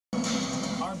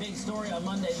big story on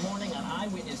Monday morning on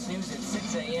Eyewitness News at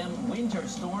 6 a.m. Winter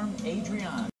Storm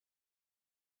Adrianne.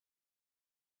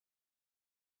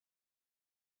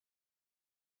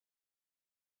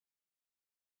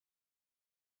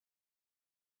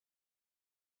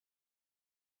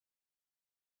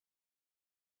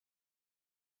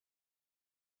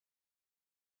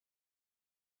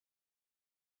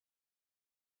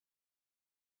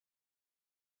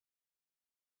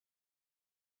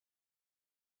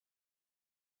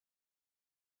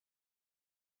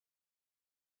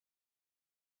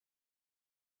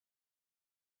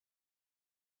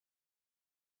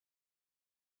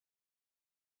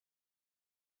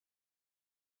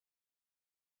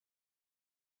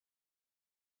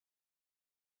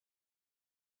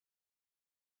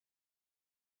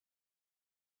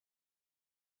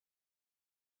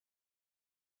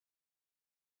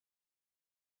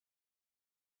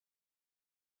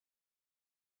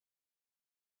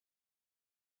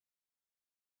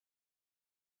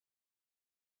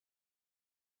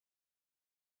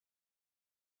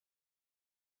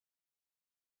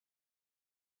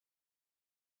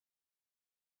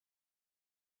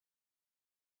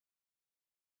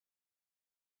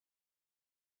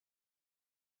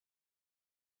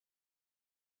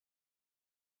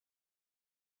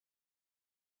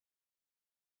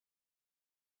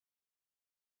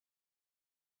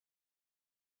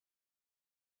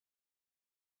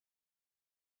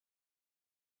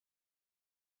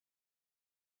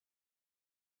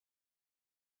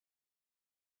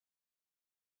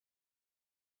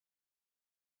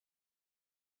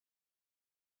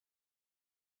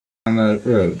 On the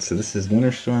road. So this is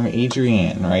Winter Storm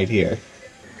Adrianne right here.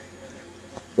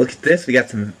 Look at this. We got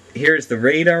some. Here's the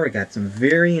radar. We got some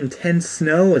very intense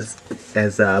snow as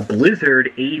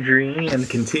blizzard Adrianne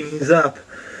continues up,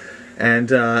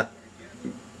 and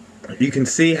you can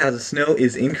see how the snow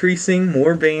is increasing.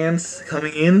 More bands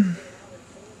coming in.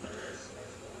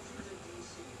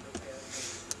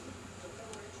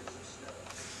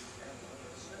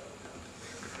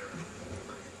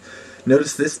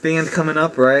 Notice this band coming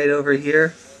up right over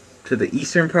here to the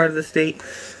eastern part of the state.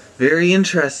 Very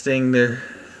interesting. There.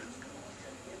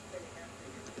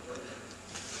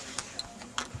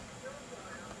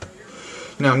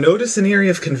 Now notice an area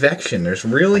of convection. There's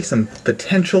really some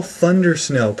potential thunder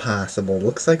snow possible.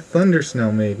 Looks like thunder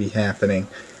snow may be happening.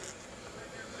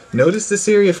 Notice this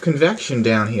area of convection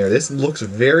down here. This looks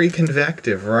very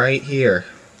convective right here.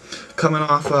 Coming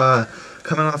off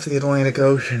the Atlantic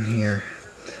Ocean here.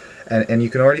 And you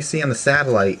can already see on the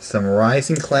satellite some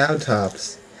rising cloud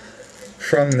tops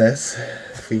from this.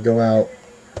 If we go out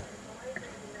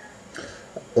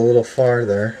a little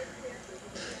farther,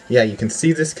 yeah, you can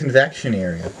see this convection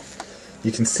area.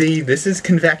 You can see this is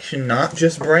convection, not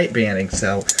just bright banding.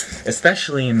 So,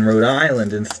 especially in Rhode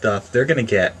Island and stuff, they're going to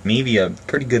get maybe a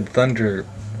pretty good thunder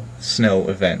snow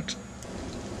event.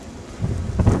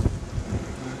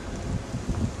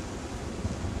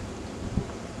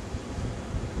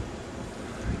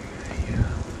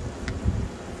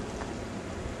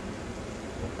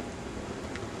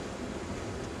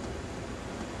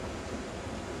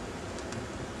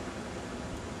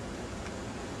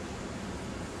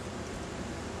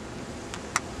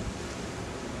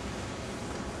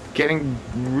 Getting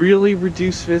really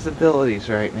reduced visibilities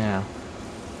right now.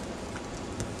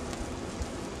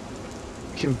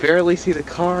 You can barely see the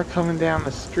car coming down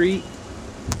the street.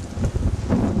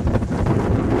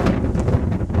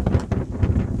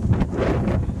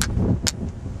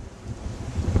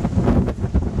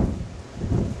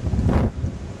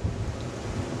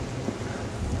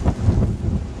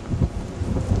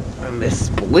 And this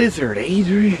blizzard,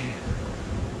 Adrianne.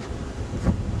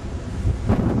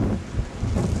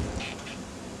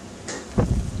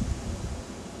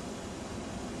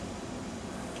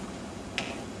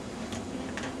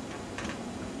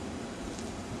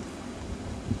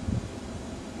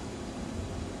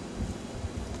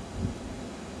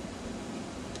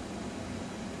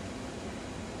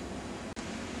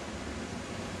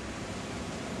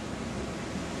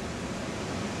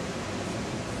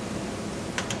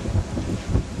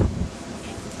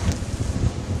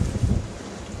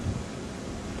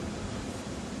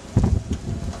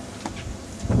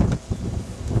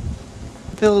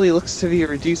 Visibility looks to be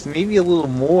reduced maybe a little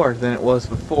more than it was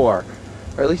before,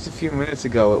 or at least a few minutes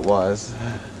ago it was.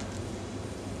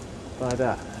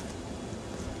 But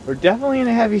we're definitely in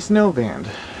a heavy snow band.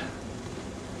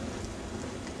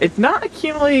 It's not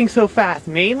accumulating so fast,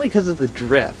 mainly because of the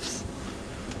drifts.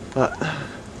 But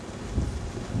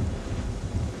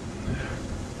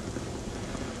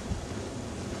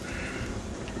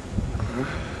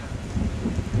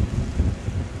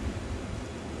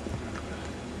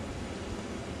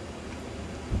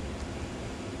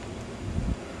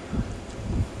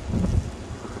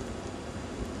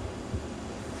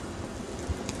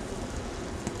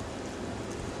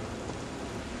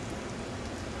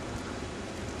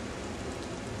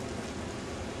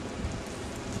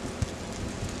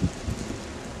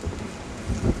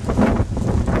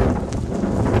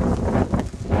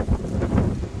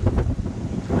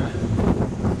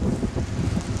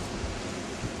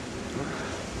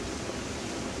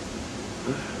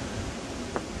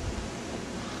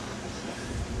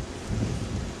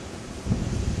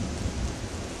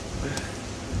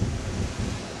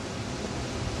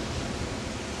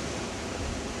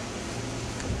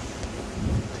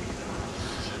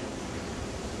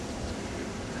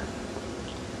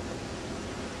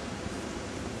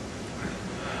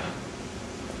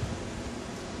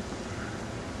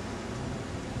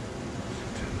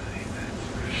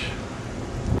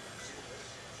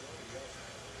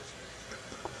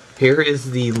Here is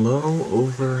the low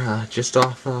over just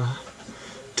off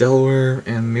Delaware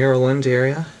and Maryland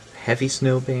area. Heavy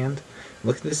snow band.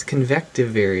 Look at this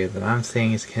convective area that I'm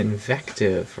saying is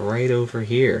convective right over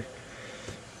here.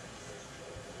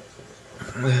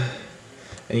 And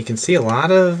you can see a lot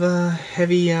of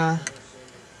heavy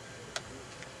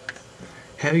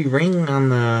rain on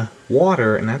the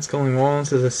water, and that's going all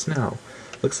into the snow.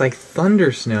 Looks like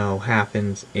thunder snow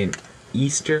happens in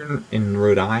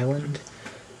Rhode Island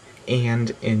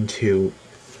and into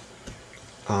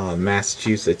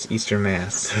Massachusetts, eastern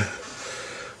Mass.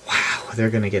 Wow, they're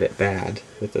gonna get it bad,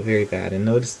 with the very bad. And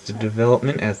notice the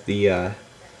development as the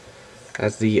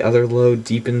other low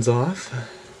deepens off.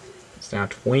 It's now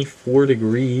 24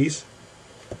 degrees.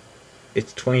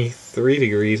 It's 23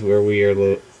 degrees where we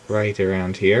are right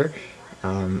around here.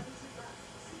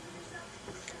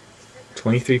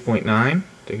 23.9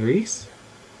 degrees.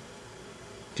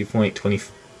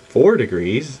 2.24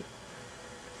 degrees.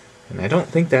 And I don't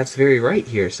think that's very right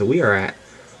here, so we are at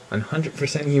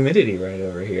 100% humidity right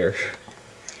over here.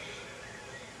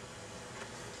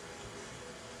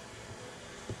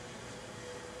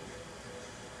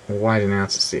 We'll widen out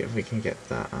to see if we can get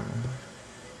that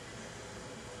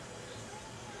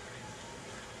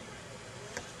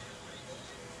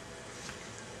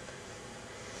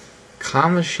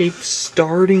comma shape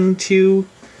starting to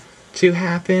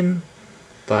happen,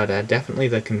 but definitely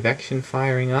the convection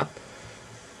firing up.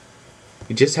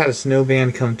 We just had a snow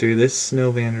band come through. This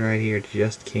snow band right here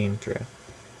just came through.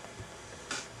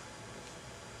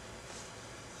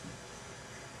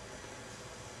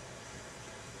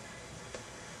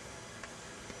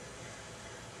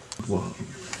 Whoa.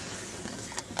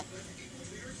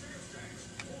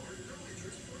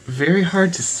 Very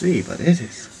hard to see, but it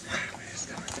is.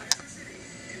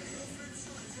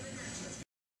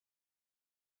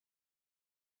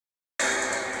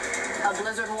 A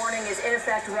blizzard warning is in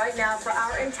effect right now for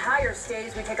our entire state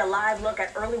as we take a live look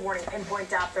at early warning pinpoint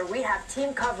Doppler. We have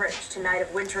team coverage tonight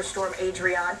of Winter Storm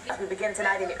Adrianne. We begin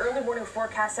tonight in the early warning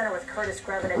forecast center with Curtis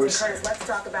Greven. And Curtis, let's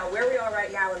talk about where we are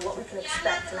right now and what we can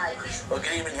expect tonight. Well,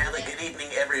 good evening, Heather. Good evening,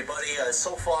 everybody.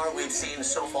 So far, we've seen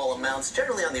snowfall amounts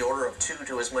generally on the order of 2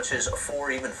 to as much as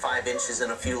 4, even 5 inches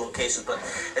in a few locations, but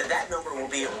that number will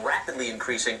be rapidly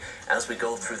increasing as we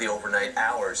go through the overnight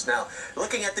hours. Now,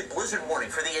 looking at the blizzard warning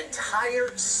for the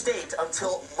entire state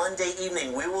until Monday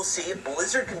evening, we will see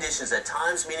blizzard conditions at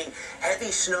times, meaning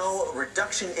heavy snow,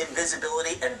 reduction in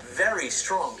visibility, and very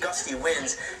strong gusty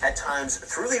winds at times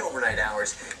through the overnight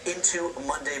hours into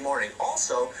Monday morning.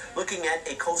 Also, looking at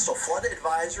a coastal flood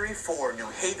advisory for New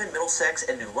Haven, Middlesex,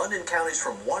 and New London counties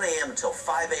from 1 a.m. until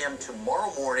 5 a.m.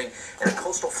 tomorrow morning, and a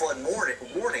coastal flood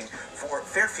warning for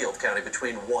Fairfield County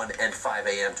between 1 and 5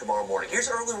 a.m. tomorrow morning. Here's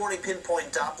early warning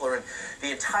pinpoint Doppler, and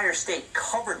the entire state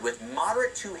covered with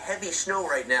moderate to heavy snow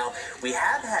right now. We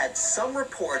have had some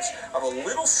reports of a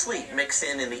little sleet mix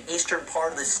in the eastern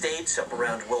part of the state, up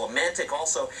around Willimantic,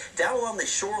 also down along the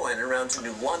shoreline around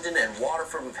New London and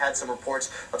Waterford. We've had some reports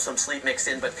of some sleet mixed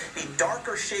in, but the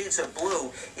darker shades of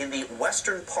blue in the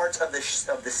western parts of the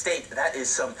state, that is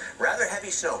some rather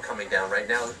heavy snow coming down right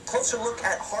now. Closer look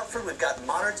at Hartford, we've got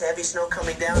moderate to heavy snow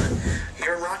coming down. And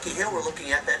here in Rocky Hill, we're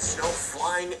looking at that snow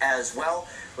flying as well.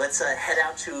 Let's head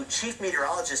out to Chief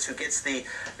Meteorologist, who gets the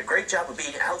great job of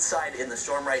being outside in the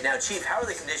storm right now. Chief, how are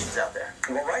the conditions out there?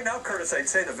 Well, right now, Curtis, I'd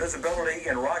say the visibility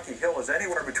in Rocky Hill is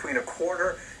anywhere between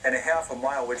 1/4 and 1/2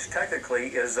 mile, which technically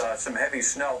is some heavy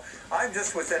snow. I'm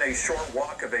just within a short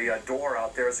walk of a door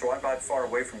out there, so I'm not far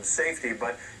away from safety.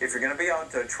 But if you're going to be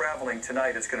out traveling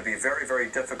tonight, it's going to be very, very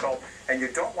difficult. And you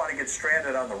don't want to get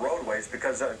stranded on the roadways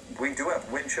because we do have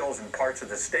wind chills in parts of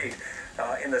the state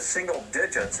in the single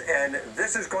digits. And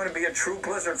this is going to be a true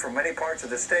blizzard for many parts of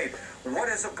the state. What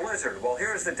is a blizzard? Well,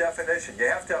 here's the definition. You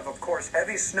have to have, of course,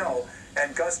 heavy snow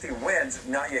and gusty winds.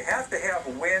 Now, you have to have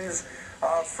winds,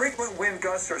 frequent wind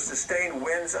gusts or sustained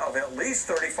winds of at least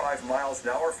 35 miles an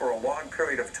hour for a long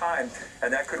period of time,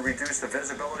 and that could reduce the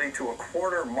visibility to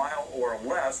 1/4 mile or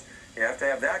less. You have to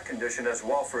have that condition as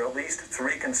well for at least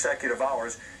 3 consecutive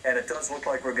hours, and it does look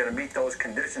like we're going to meet those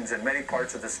conditions in many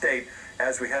parts of the state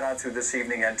as we head on through this this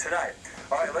evening and tonight.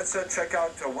 All right, let's check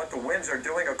out what the winds are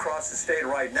doing across the state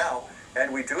right now.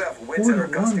 And we do have winds that are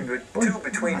gusting to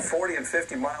between 40 and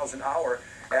 50 miles an hour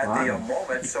at the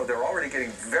moment. So they're already getting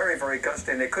very, very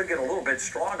gusty. And they could get a little bit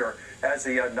stronger as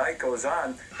the night goes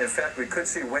on. In fact, we could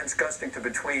see winds gusting to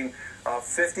between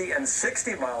 50 and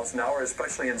 60 miles an hour,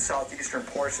 especially in southeastern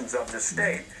portions of the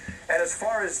state. And as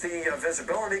far as the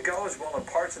visibility goes, well, in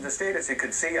parts of the state, as you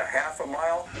can see, a half a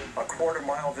mile, a quarter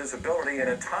mile visibility, and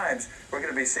at times we're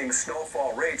going to be seeing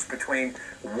snowfall rates between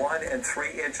 1 and 3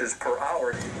 inches per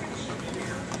hour.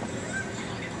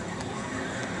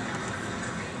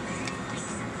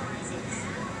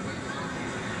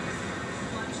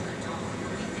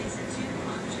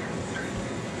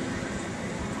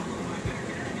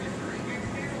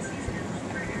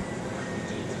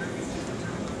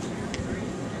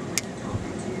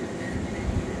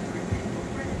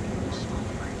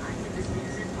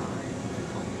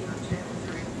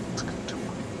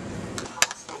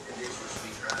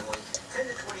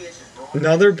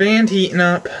 Another band heating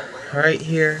up right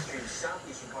here.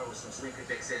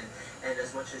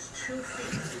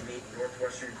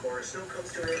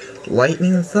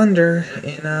 Lightning and thunder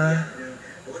in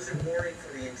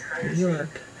New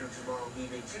York.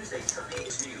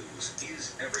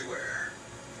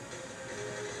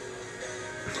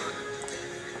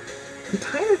 I'm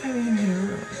tired of having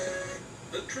here.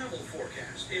 The travel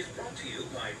forecast is brought to you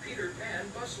by Peter Pan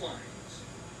Bus Lines.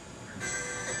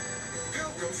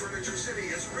 Furniture City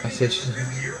is ringing in the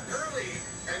new year early,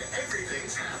 and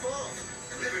everything's half off.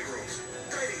 Living rooms,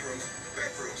 dining rooms,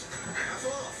 bedrooms, half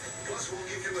off. Plus, we'll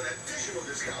give you an additional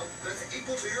discount that's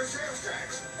equal to your sales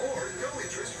tax, or no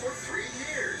interest for 3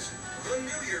 years. The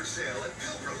New Year's sale at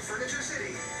Pilgrim Furniture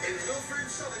City in Milford,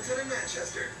 Southington, and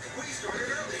Manchester. We started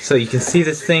early. So you can see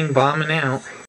this thing bombing out.